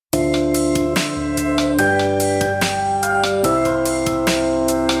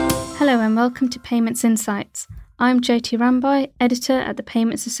welcome to Payments Insights. I'm Jyoti Rambai, editor at the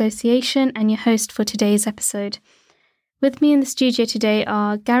Payments Association and your host for today's episode. With me in the studio today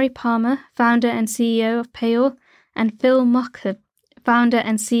are Gary Palmer, founder and CEO of Payall, and Phil Mocker, founder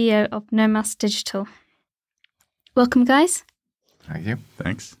and CEO of Nomos Digital. Welcome, guys. Thank you.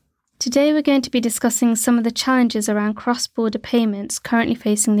 Thanks. Today we're going to be discussing some of the challenges around cross-border payments currently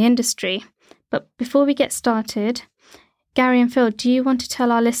facing the industry. But before we get started, Gary and Phil, do you want to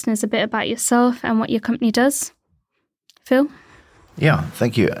tell our listeners a bit about yourself and what your company does? Phil? Yeah,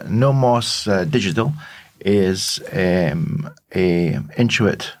 thank you. Nomos Digital is a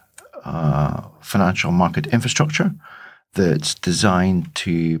Intuit financial market infrastructure that's designed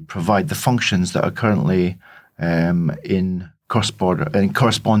to provide the functions that are currently in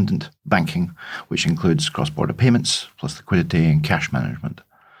correspondent banking, which includes cross-border payments plus liquidity and cash management.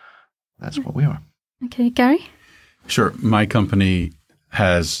 That's what we are. Okay, Gary? Sure. My company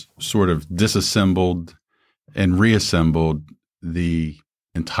has sort of disassembled and reassembled the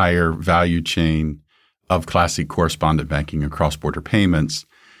entire value chain of classic correspondent banking and cross-border payments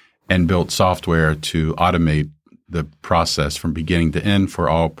and built software to automate the process from beginning to end for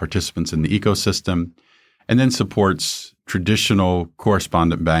all participants in the ecosystem, and then supports traditional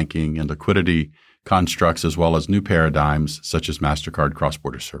correspondent banking and liquidity constructs as well as new paradigms such as MasterCard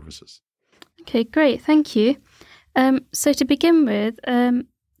cross-border services. Okay, great. Thank you. So to begin with, can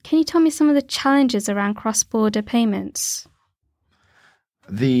you tell me some of the challenges around cross-border payments?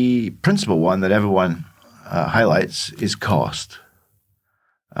 The principal one that everyone highlights is cost.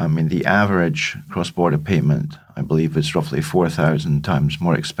 I mean, the average cross-border payment, I believe, is roughly 4,000 times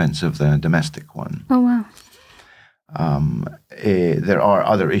more expensive than a domestic one. Oh, wow. There are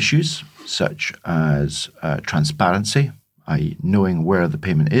other issues, such as transparency, i.e. knowing where the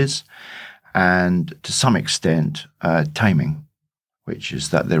payment is, and to some extent, timing, which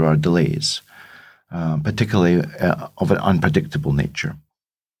is that there are delays, particularly of an unpredictable nature.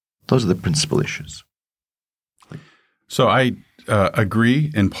 Those are the principal issues. So I agree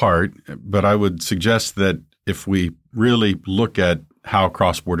in part, but I would suggest that if we really look at how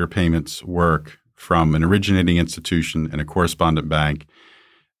cross-border payments work from an originating institution and a correspondent bank,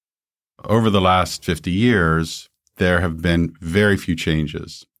 over the last 50 years, there have been very few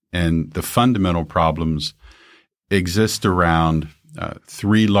changes. And the fundamental problems exist around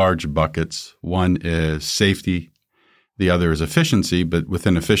three large buckets. One is safety. The other is efficiency, but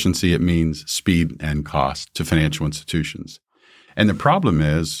within efficiency, it means speed and cost to financial institutions. And the problem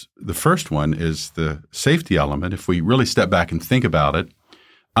is, the first one is the safety element. If we really step back and think about it,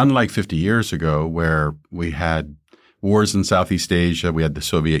 unlike 50 years ago where we had wars in Southeast Asia, we had the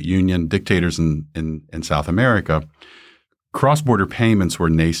Soviet Union, dictators in South America, cross-border payments were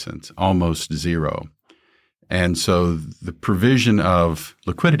nascent, almost zero. And so the provision of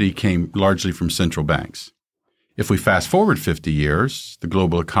liquidity came largely from central banks. If we fast forward 50 years, the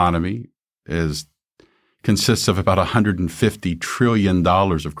global economy consists of about $150 trillion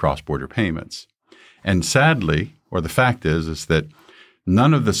of cross-border payments. And sadly, or the fact is that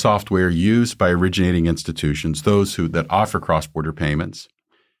none of the software used by originating institutions, those that offer cross-border payments,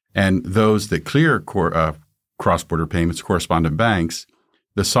 and those that clear cross-border payments, correspondent banks,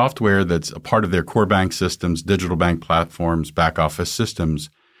 the software that's a part of their core bank systems, digital bank platforms, back office systems,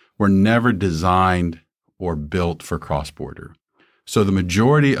 were never designed or built for cross-border. So the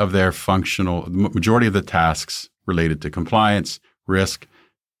majority of the tasks related to compliance, risk,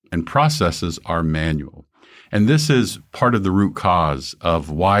 and processes are manual. And this is part of the root cause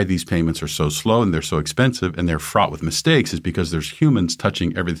of why these payments are so slow and they're so expensive and they're fraught with mistakes, is because there's humans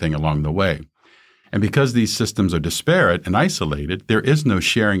touching everything along the way. And because these systems are disparate and isolated, there is no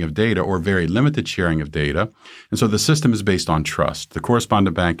sharing of data or very limited sharing of data. And so the system is based on trust. The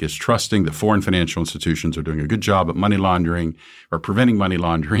correspondent bank is trusting that foreign financial institutions are doing a good job at money laundering or preventing money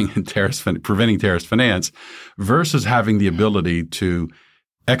laundering and preventing terrorist finance, versus having the ability to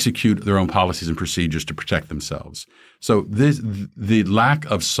execute their own policies and procedures to protect themselves. So the lack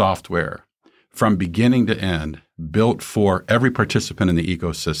of software from beginning to end built for every participant in the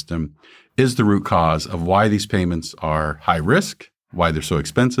ecosystem is the root cause of why these payments are high risk, why they're so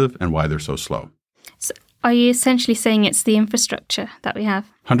expensive, and why they're so slow. So are you essentially saying it's the infrastructure that we have?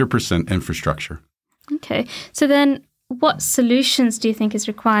 100% infrastructure. Okay. So then what solutions do you think is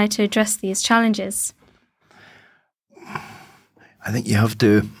required to address these challenges? I think you have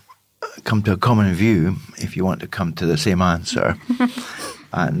to come to a common view if you want to come to the same answer.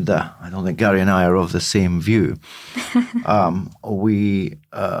 And I don't think Gary and I are of the same view. We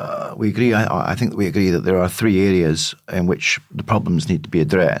agree. I think that we agree that there are three areas in which the problems need to be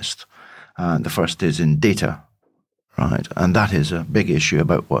addressed. The first is in data right? And that is a big issue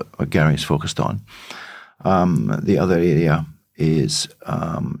about what Gary's focused on. The other area is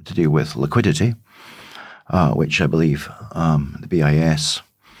to do with liquidity, which I believe the BIS,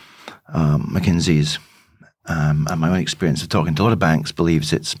 McKinsey's, and my own experience of talking to a lot of banks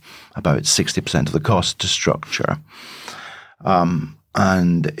believes it's about 60% of the cost structure.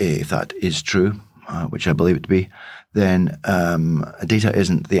 And if that is true, which I believe it to be, then data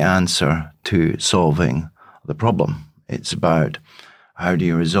isn't the answer to solving the problem. It's about how do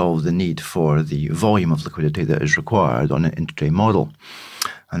you resolve the need for the volume of liquidity that is required on an intraday model.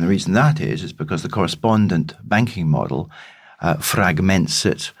 And the reason that is because the correspondent banking model fragments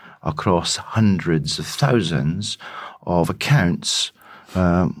it across hundreds of thousands of accounts,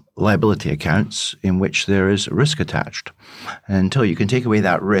 liability accounts, in which there is risk attached. And until you can take away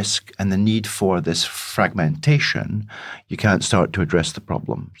that risk and the need for this fragmentation, you can't start to address the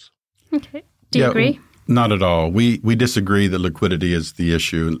problems. Okay. Do you agree? Not at all. We disagree that liquidity is the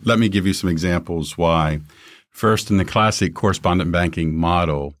issue. Let me give you some examples why. First, in the classic correspondent banking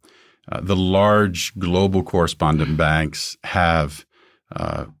model, the large global correspondent banks have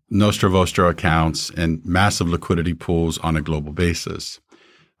nostro vostro accounts and massive liquidity pools on a global basis.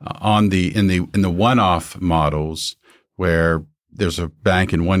 In the one-off models, where there's a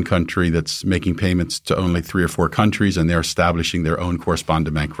bank in one country that's making payments to only 3 or 4 countries, and they're establishing their own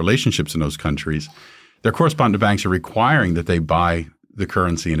correspondent bank relationships in those countries, their correspondent banks are requiring that they buy the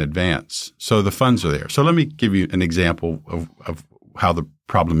currency in advance. So the funds are there. So let me give you an example of how the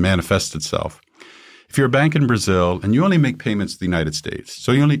problem manifests itself. If you're a bank in Brazil and you only make payments to the United States,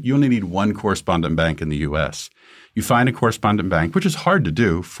 so you only need one correspondent bank in the U.S., you find a correspondent bank, which is hard to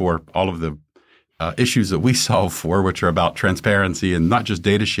do for all of the issues that we solve for, which are about transparency and not just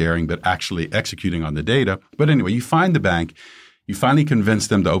data sharing, but actually executing on the data. But anyway, you find the bank, you finally convince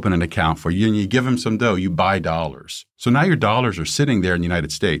them to open an account for you, and you give them some dough, you buy dollars. So now your dollars are sitting there in the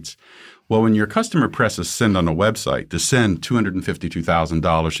United States. Well, when your customer presses send on a website to send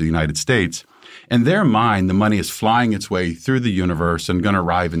 $252,000 to the United States, in their mind, the money is flying its way through the universe and going to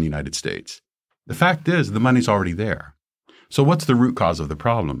arrive in the United States. The fact is, the money's already there. So what's the root cause of the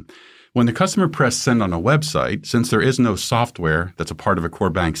problem? When the customer press send on a website, since there is no software that's a part of a core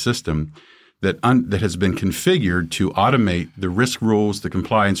bank system that has been configured to automate the risk rules, the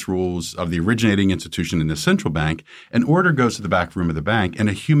compliance rules of the originating institution in the central bank, an order goes to the back room of the bank, and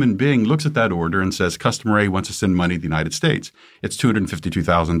a human being looks at that order and says, customer A wants to send money to the United States. It's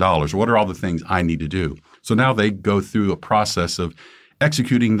 $252,000. What are all the things I need to do? So now they go through a process of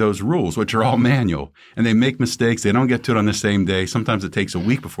executing those rules, which are all manual, and they make mistakes. They don't get to it on the same day. Sometimes it takes a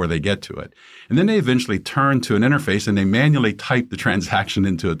week before they get to it. And then they eventually turn to an interface and they manually type the transaction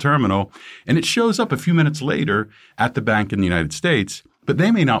into a terminal, and it shows up a few minutes later at the bank in the United States, but they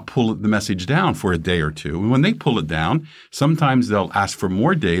may not pull the message down for a day or two. And when they pull it down, sometimes they'll ask for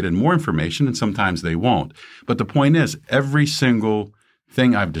more data and more information, and sometimes they won't. But the point is, every single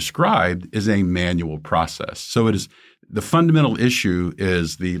thing I've described is a manual process. So it is the fundamental issue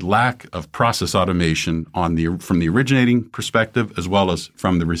is the lack of process automation from the originating perspective as well as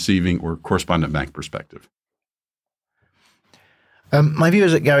from the receiving or correspondent bank perspective. My view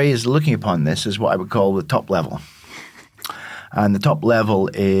is that Gary is looking upon this as what I would call the top level. And the top level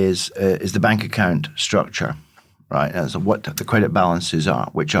is the bank account structure, right? As what the credit balances are,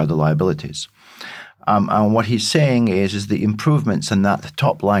 which are the liabilities. And what he's saying is the improvements in that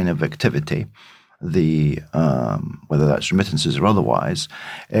top line of activity, whether that's remittances or otherwise,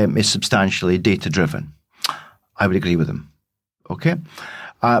 is substantially data-driven. I would agree with him. Okay?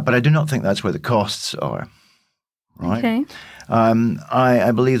 But I do not think that's where the costs are. Right? Okay.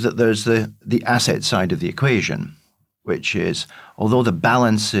 I believe that there's the asset side of the equation, which is, although the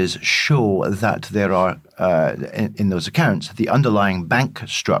balances show that there are, in those accounts, the underlying bank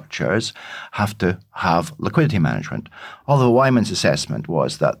structures have to have liquidity management. Although Wyman's assessment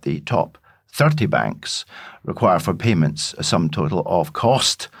was that the top 30 banks require for payments a sum total of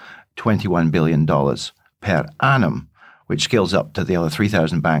cost $21 billion per annum, which scales up to the other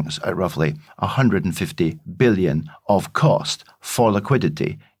 3,000 banks at roughly $150 billion of cost for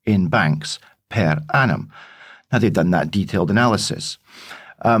liquidity in banks per annum. Now, they've done that detailed analysis.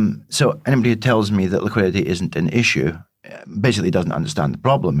 So anybody who tells me that liquidity isn't an issue basically doesn't understand the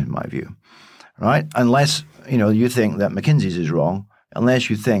problem, in my view, right? Unless, you think that McKinsey's is wrong, unless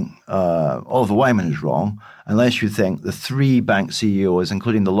you think Oliver Wyman is wrong, unless you think the 3 bank CEOs,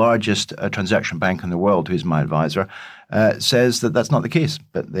 including the largest transaction bank in the world, who's my advisor, says that that's not the case.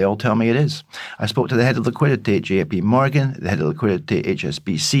 But they all tell me it is. I spoke to the head of liquidity at JP Morgan, the head of liquidity at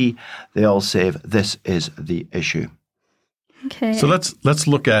HSBC. They all say this is the issue. Okay. So let's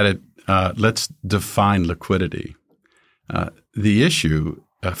look at it. Let's define liquidity. The issue,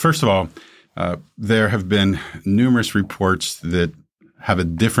 first of all, there have been numerous reports that have a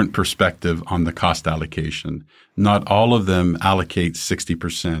different perspective on the cost allocation. Not all of them allocate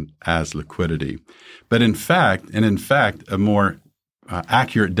 60% as liquidity. But in fact, a more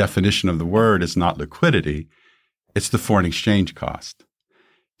accurate definition of the word is not liquidity, it's the foreign exchange cost.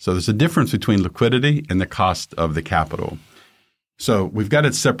 So there's a difference between liquidity and the cost of the capital. So we've got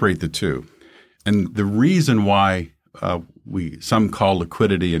to separate the two. And the reason why some call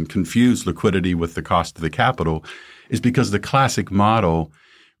liquidity and confuse liquidity with the cost of the capital is because the classic model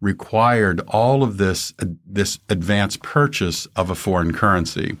required all of this advanced purchase of a foreign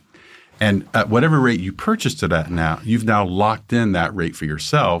currency. And at whatever rate you purchased it at now, you've now locked in that rate for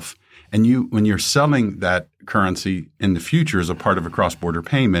yourself. And when you're selling that currency in the future as a part of a cross-border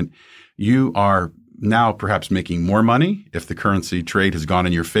payment, you are now perhaps making more money if the currency trade has gone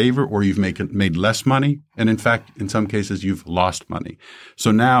in your favor, or you've made less money. And in fact, in some cases, you've lost money.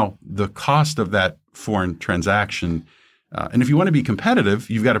 So now the cost of that foreign transaction, and if you want to be competitive,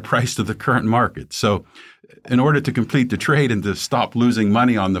 you've got to price to the current market. So in order to complete the trade and to stop losing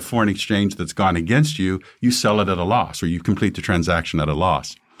money on the foreign exchange that's gone against you, you sell it at a loss, or you complete the transaction at a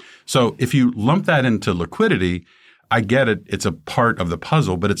loss. So if you lump that into liquidity, I get it. It's a part of the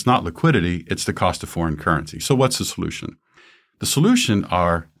puzzle, but it's not liquidity. It's the cost of foreign currency. So what's the solution? The solution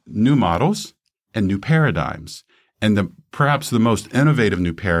are new models and new paradigms. And perhaps the most innovative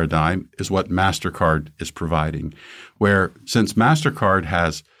new paradigm is what MasterCard is providing, where since MasterCard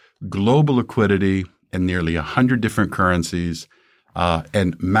has global liquidity in nearly 100 different currencies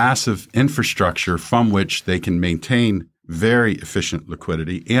and massive infrastructure from which they can maintain very efficient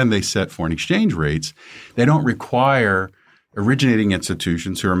liquidity, and they set foreign exchange rates, they don't require originating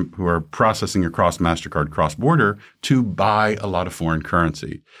institutions who are processing across MasterCard cross-border to buy a lot of foreign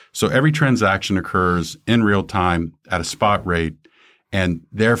currency. So every transaction occurs in real time at a spot rate, and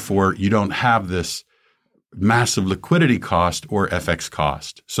therefore you don't have this massive liquidity cost or FX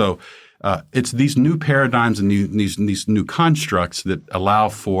cost. So it's these new paradigms and these new constructs that allow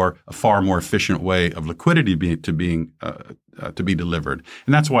for a far more efficient way of liquidity to be delivered.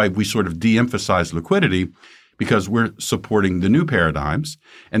 And that's why we sort of de-emphasize liquidity, because we're supporting the new paradigms.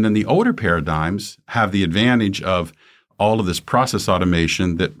 And then the older paradigms have the advantage of all of this process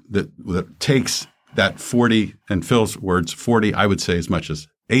automation that takes that 40, in Phil's words, 40, I would say as much as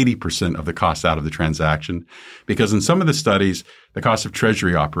 80% of the cost out of the transaction, because in some of the studies, the cost of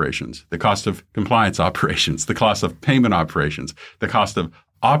treasury operations, the cost of compliance operations, the cost of payment operations, the cost of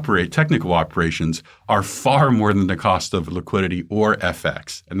technical operations are far more than the cost of liquidity or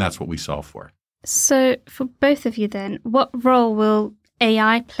FX. And that's what we solve for. So for both of you then, what role will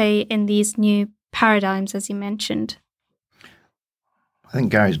AI play in these new paradigms, as you mentioned? I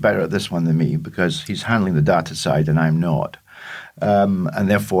think Gary's better at this one than me because he's handling the data side and I'm not. And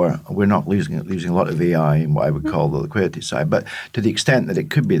therefore, we're not losing a lot of AI in what I would call the liquidity side. But to the extent that it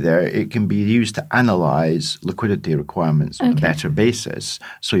could be there, it can be used to analyze liquidity requirements on a better basis,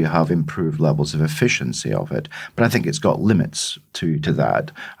 so you have improved levels of efficiency of it. But I think it's got limits to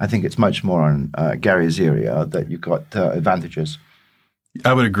that. I think it's much more on Gary's area that you've got advantages.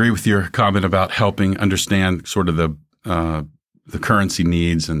 I would agree with your comment about helping understand sort of the currency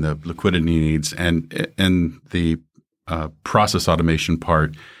needs and the liquidity needs, and the process automation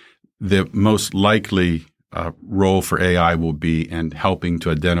part. The most likely role for AI will be in helping to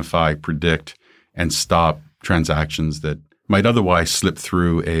identify, predict, and stop transactions that might otherwise slip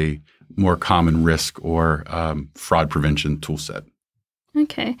through a more common risk or fraud prevention tool set.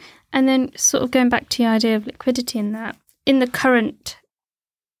 Okay. And then sort of going back to the idea of liquidity in that, in the current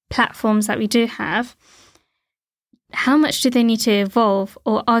platforms that we do have, how much do they need to evolve,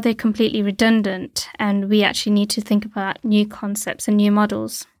 or are they completely redundant and we actually need to think about new concepts and new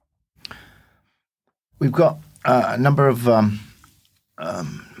models? We've got a number of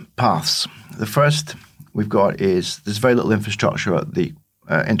paths. The first we've got is there's very little infrastructure at the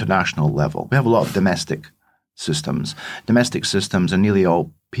international level. We have a lot of domestic systems. Domestic systems are nearly all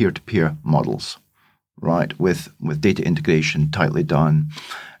peer-to-peer models, right, with data integration tightly done.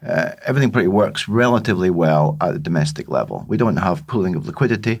 Everything pretty works relatively well at the domestic level. We don't have pooling of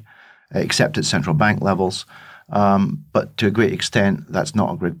liquidity except at central bank levels, but to a great extent, that's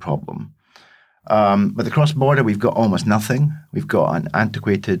not a great problem. But the cross-border, we've got almost nothing. We've got an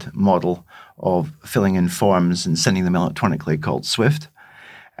antiquated model of filling in forms and sending them electronically called SWIFT.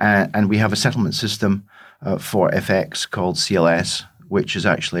 And we have a settlement system for FX called CLS, which has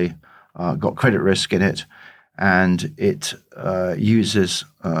actually got credit risk in it. And it uses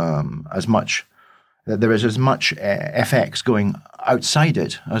as much that there is as much FX going outside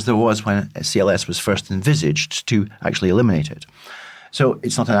it as there was when CLS was first envisaged to actually eliminate it. So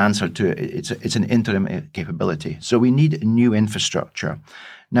it's not an answer to it. It's an interim capability. So we need new infrastructure.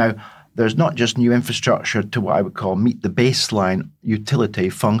 Now, there's not just new infrastructure to what I would call meet the baseline utility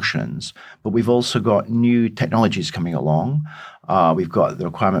functions, but we've also got new technologies coming along. We've got the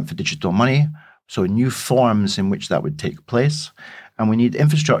requirement for digital money, so new forms in which that would take place. And we need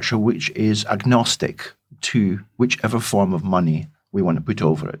infrastructure which is agnostic to whichever form of money we want to put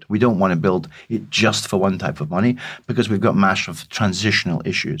over it. We don't want to build it just for one type of money because we've got massive transitional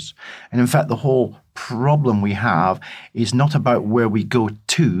issues. And in fact, the whole problem we have is not about where we go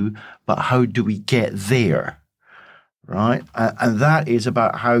to, but how do we get there, right? And that is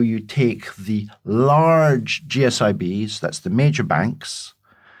about how you take the large GSIBs, that's the major banks,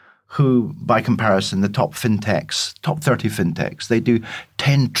 who, by comparison, the top 30 fintechs, they do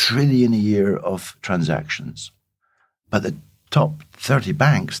 10 trillion a year of transactions. But the top 30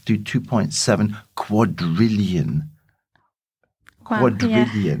 banks do 2.7 quadrillion. Wow,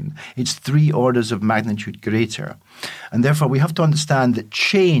 Quadrillion. Yeah. It's 3 orders of magnitude greater. And therefore, we have to understand that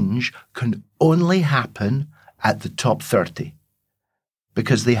change can only happen at the top 30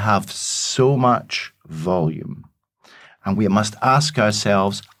 because they have so much volume. And we must ask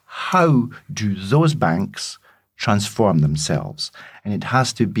ourselves, how do those banks transform themselves? And it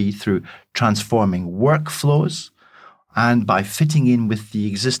has to be through transforming workflows and by fitting in with the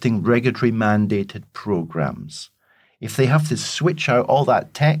existing regulatory mandated programs. If they have to switch out all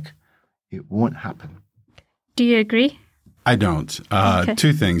that tech, it won't happen. Do you agree? I don't. Okay.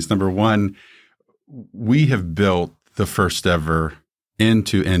 2 things. Number one, we have built the first ever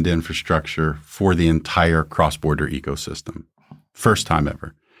end-to-end infrastructure for the entire cross-border ecosystem. First time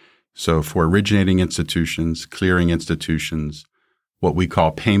ever. So for originating institutions, clearing institutions, what we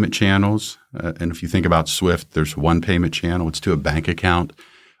call payment channels, and if you think about SWIFT, there's one payment channel, it's to a bank account.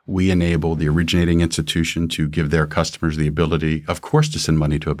 We enable the originating institution to give their customers the ability, of course, to send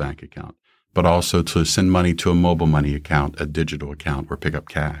money to a bank account, but also to send money to a mobile money account, a digital account, or pick up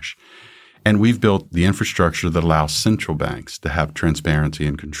cash. And we've built the infrastructure that allows central banks to have transparency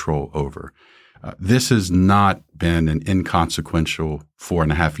and control over. This has not been an inconsequential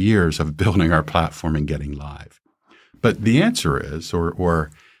 4.5 years of building our platform and getting live. But the answer is, or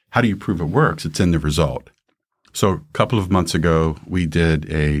how do you prove it works? It's in the result. So a couple of months ago, we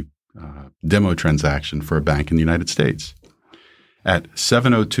did a demo transaction for a bank in the United States. At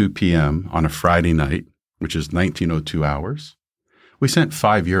 7:02 p.m. on a Friday night, which is 19:02 hours, we sent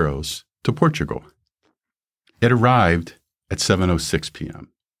 €5 to Portugal. It arrived at 7:06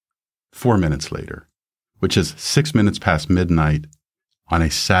 p.m., 4 minutes later, which is 6 minutes past midnight on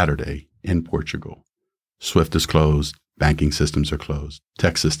a Saturday in Portugal. SWIFT is closed, banking systems are closed,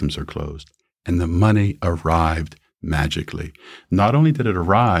 tech systems are closed, and the money arrived magically. Not only did it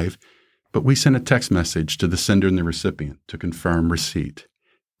arrive, but we sent a text message to the sender and the recipient to confirm receipt.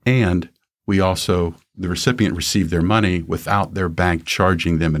 And the recipient received their money without their bank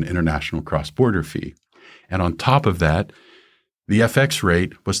charging them an international cross-border fee. And on top of that, the FX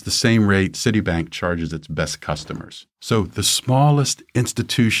rate was the same rate Citibank charges its best customers. So the smallest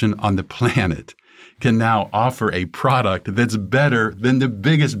institution on the planet can now offer a product that's better than the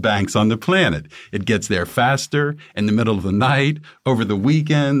biggest banks on the planet. It gets there faster, in the middle of the night, over the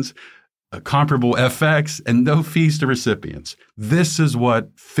weekends, a comparable FX, and no fees to recipients. This is what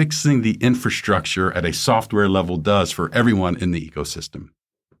fixing the infrastructure at a software level does for everyone in the ecosystem.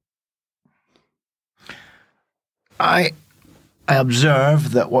 I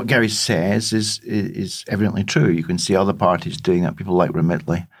observe that what Gary says is evidently true. You can see other parties doing that, people like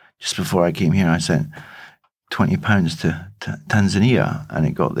Remitly. Just before I came here, I sent £20 to Tanzania, and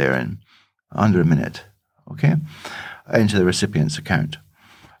it got there in under a minute, okay, into the recipient's account.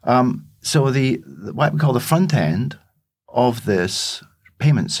 So what we call the front end of this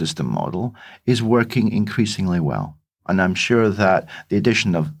payment system model is working increasingly well. And I'm sure that the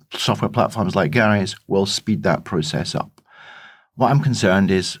addition of software platforms like Gary's will speed that process up. What I'm concerned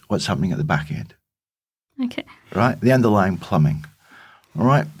is what's happening at the back end. Okay. Right? The underlying plumbing. All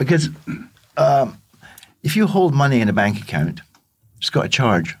right? Because if you hold money in a bank account, it's got a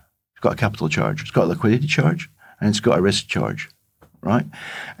charge. It's got a capital charge. It's got a liquidity charge. And it's got a risk charge. Right?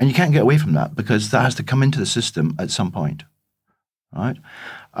 And you can't get away from that because that has to come into the system at some point. Right?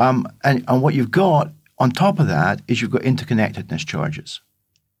 And what you've got on top of that is you've got interconnectedness charges.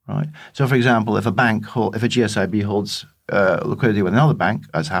 Right? So, for example, if a GSIB holds liquidity with another bank,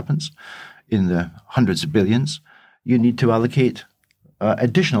 as happens in the hundreds of billions, you need to allocate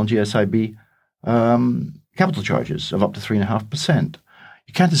additional GSIB capital charges of up to 3.5%. You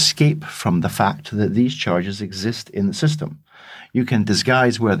You can't escape from the fact that these charges exist in the system. You can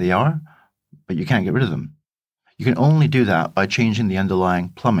disguise where they are, but you can't get rid of them. You can only do that by changing the underlying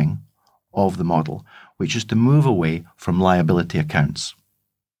plumbing of the model, which is to move away from liability accounts.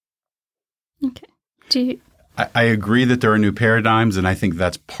 Okay. I agree that there are new paradigms, and I think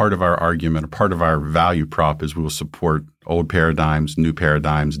that's part of our argument, or part of our value prop is we will support old paradigms, new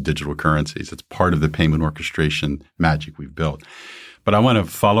paradigms, digital currencies. It's part of the payment orchestration magic we've built. But I want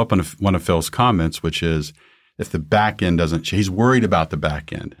to follow up on one of Phil's comments, which is if the back end doesn't, he's worried about the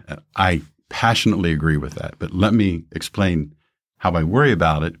back end. I passionately agree with that. But let me explain how I worry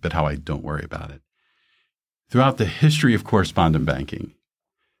about it, but how I don't worry about it. Throughout the history of correspondent banking,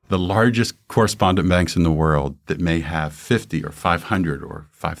 the largest correspondent banks in the world that may have 50 or 500 or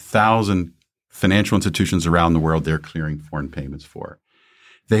 5,000 financial institutions around the world they're clearing foreign payments for,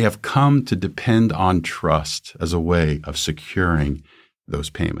 they have come to depend on trust as a way of securing those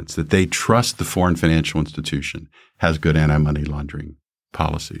payments, that they trust the foreign financial institution has good anti-money laundering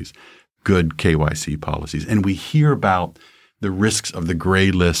policies, good KYC policies. And we hear about the risks of the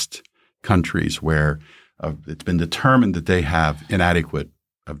gray list countries where it's been determined that they have inadequate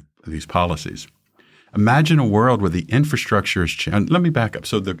of these policies. Imagine a world where the infrastructure is changed. Let me back up.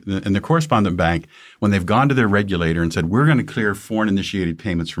 So in the correspondent bank, when they've gone to their regulator and said, we're going to clear foreign-initiated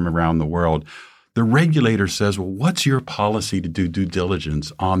payments from around the world, the regulator says, well, what's your policy to do due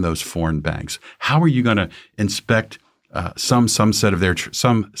diligence on those foreign banks? How are you going to inspect some subset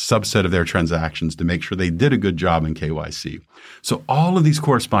of their transactions to make sure they did a good job in KYC? So all of these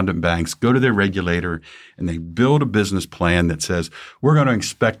correspondent banks go to their regulator and they build a business plan that says, we're going to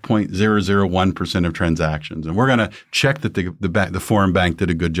inspect 0.001% of transactions, and we're going to check that the foreign bank did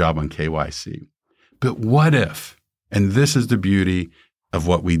a good job on KYC. But what if, and this is the beauty of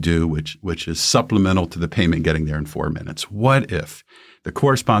what we do, which is supplemental to the payment getting there in 4 minutes. What if the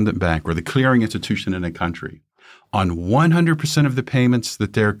correspondent bank or the clearing institution in a country, on 100% of the payments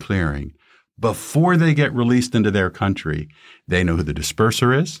that they're clearing, before they get released into their country, they know who the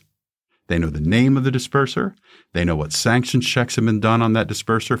disperser is, they know the name of the disperser, they know what sanctions checks have been done on that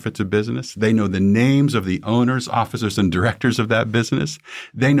disperser if it's a business, they know the names of the owners, officers, and directors of that business,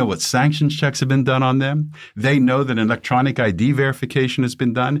 they know what sanctions checks have been done on them, they know that electronic ID verification has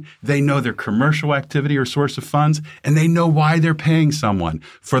been done, they know their commercial activity or source of funds, and they know why they're paying someone.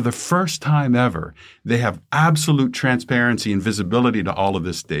 For the first time ever, they have absolute transparency and visibility to all of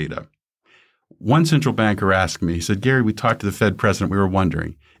this data. One central banker asked me, he said, Gary, we talked to the Fed president, we were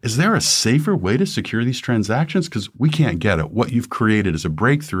wondering, is there a safer way to secure these transactions? Because we can't get it. What you've created is a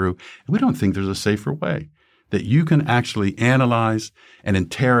breakthrough, and we don't think there's a safer way. That you can actually analyze and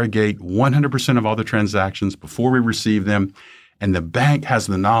interrogate 100% of all the transactions before we receive them, and the bank has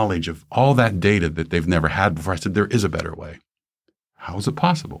the knowledge of all that data that they've never had before. I said, there is a better way. How is it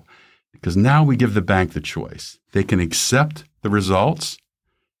possible? Because now we give the bank the choice. They can accept the results,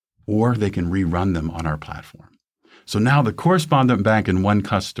 or they can rerun them on our platform. So now the correspondent bank in one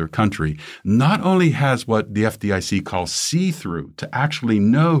country not only has what the FDIC calls see-through to actually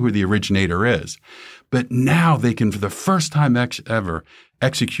know who the originator is, but now they can, for the first time ever,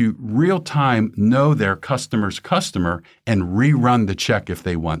 execute real-time, know their customer's customer, and rerun the check if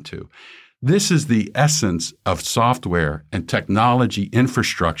they want to. This is the essence of software and technology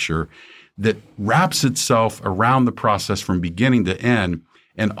infrastructure that wraps itself around the process from beginning to end.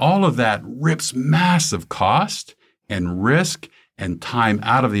 And all of that rips massive cost and risk and time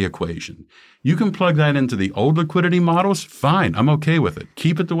out of the equation. You can plug that into the old liquidity models, fine, I'm okay with it.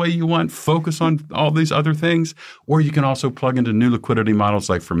 Keep it the way you want, focus on all these other things, or you can also plug into new liquidity models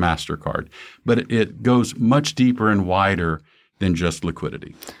like for MasterCard. But it goes much deeper and wider than just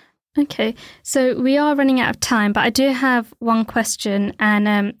liquidity. Okay, so we are running out of time, but I do have one question,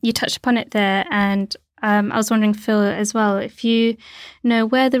 and you touched upon it there, and I was wondering, Phil, as well, if you know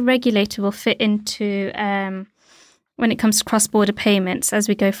where the regulator will fit into when it comes to cross-border payments as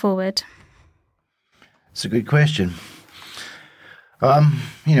we go forward. It's a good question.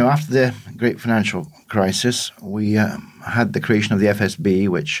 After the great financial crisis, we had the creation of the FSB,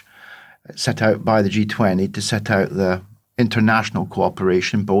 which set out by the G20 to set out the international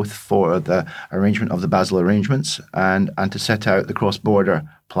cooperation, both for the arrangement of the Basel arrangements and to set out the cross-border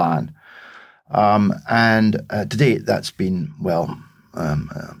plan. To date, that's been,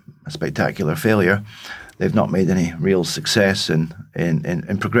 a spectacular failure. They've not made any real success in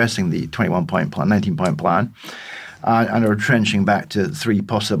progressing the 21-point plan, 19-point plan, and are trenching back to 3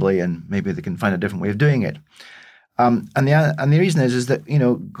 possibly, and maybe they can find a different way of doing it. And the reason is that,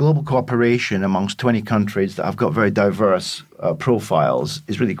 global cooperation amongst 20 countries that have got very diverse profiles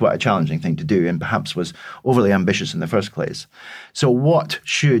is really quite a challenging thing to do, and perhaps was overly ambitious in the first place. So what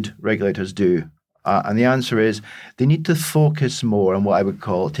should regulators do? And the answer is they need to focus more on what I would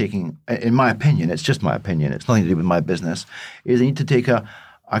call taking, in my opinion, it's just my opinion, it's nothing to do with my business, is they need to take a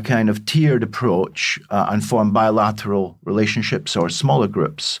kind of tiered approach and form bilateral relationships or smaller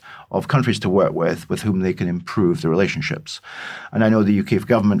groups of countries to work with whom they can improve the relationships. And I know the UK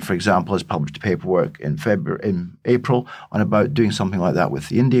government, for example, has published paperwork in April on about doing something like that with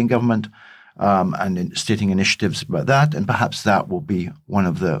the Indian government and stating initiatives about that. And perhaps that will be one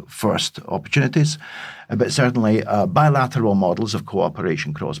of the first opportunities. But certainly bilateral models of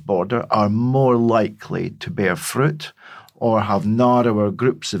cooperation cross-border are more likely to bear fruit or have narrower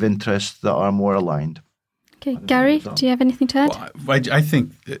groups of interest that are more aligned. Okay, Gary, do you have anything to add? Well, I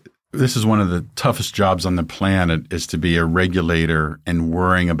think this is one of the toughest jobs on the planet, is to be a regulator and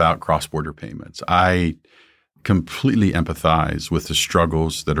worrying about cross-border payments. I completely empathize with the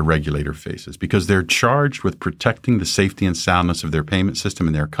struggles that a regulator faces because they're charged with protecting the safety and soundness of their payment system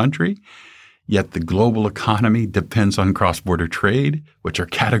in their country, yet the global economy depends on cross-border trade, which are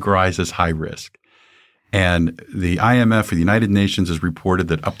categorized as high risk. And the IMF or the United Nations has reported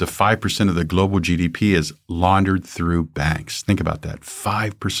that up to 5% of the global GDP is laundered through banks. Think about that,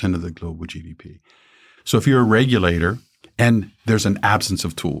 5% of the global GDP. So if you're a regulator and there's an absence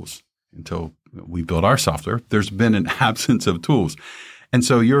of tools, until we build our software, there's been an absence of tools. And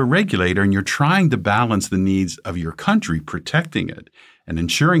so you're a regulator and you're trying to balance the needs of your country, protecting it and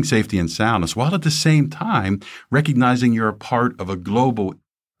ensuring safety and soundness, while at the same time recognizing you're a part of a global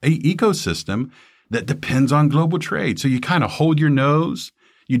ecosystem that depends on global trade. So you kind of hold your nose,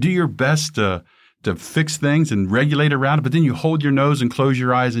 you do your best to fix things and regulate around it, but then you hold your nose and close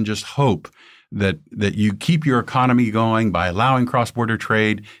your eyes and just hope that you keep your economy going by allowing cross-border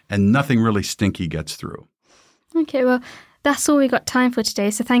trade and nothing really stinky gets through. Okay, well, that's all we got time for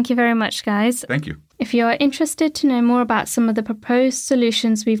today. So thank you very much, guys. Thank you. If you are interested to know more about some of the proposed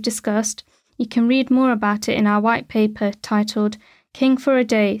solutions we've discussed, you can read more about it in our white paper titled King for a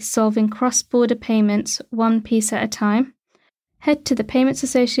Day, Solving Cross-Border Payments One Piece at a Time. Head to the Payments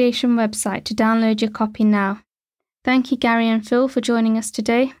Association website to download your copy now. Thank you, Gary and Phil, for joining us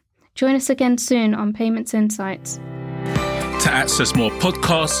today. Join us again soon on Payments Insights. To access more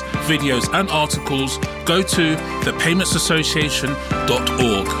podcasts, videos and articles, go to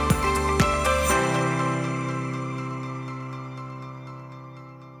thepaymentsassociation.org.